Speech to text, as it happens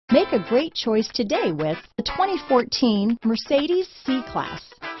Make a great choice today with the 2014 Mercedes C-Class.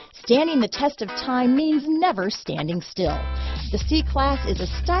 Standing the test of time means never standing still. The C-Class is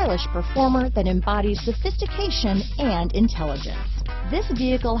a stylish performer that embodies sophistication and intelligence. This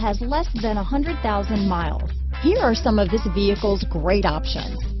vehicle has less than 100,000 miles. Here are some of this vehicle's great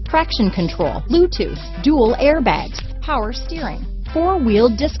options: traction control, Bluetooth, dual airbags, power steering,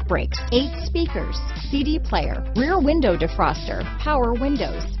 4-wheel disc brakes, 8 speakers, CD player, rear window defroster, power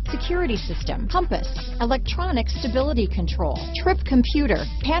windows, security system, compass, electronic stability control, trip computer,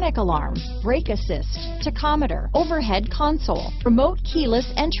 panic alarm, brake assist, tachometer, overhead console, remote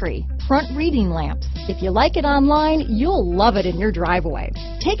keyless entry, front reading lamps. If you like it online, you'll love it in your driveway.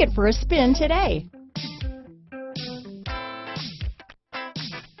 Take it for a spin today.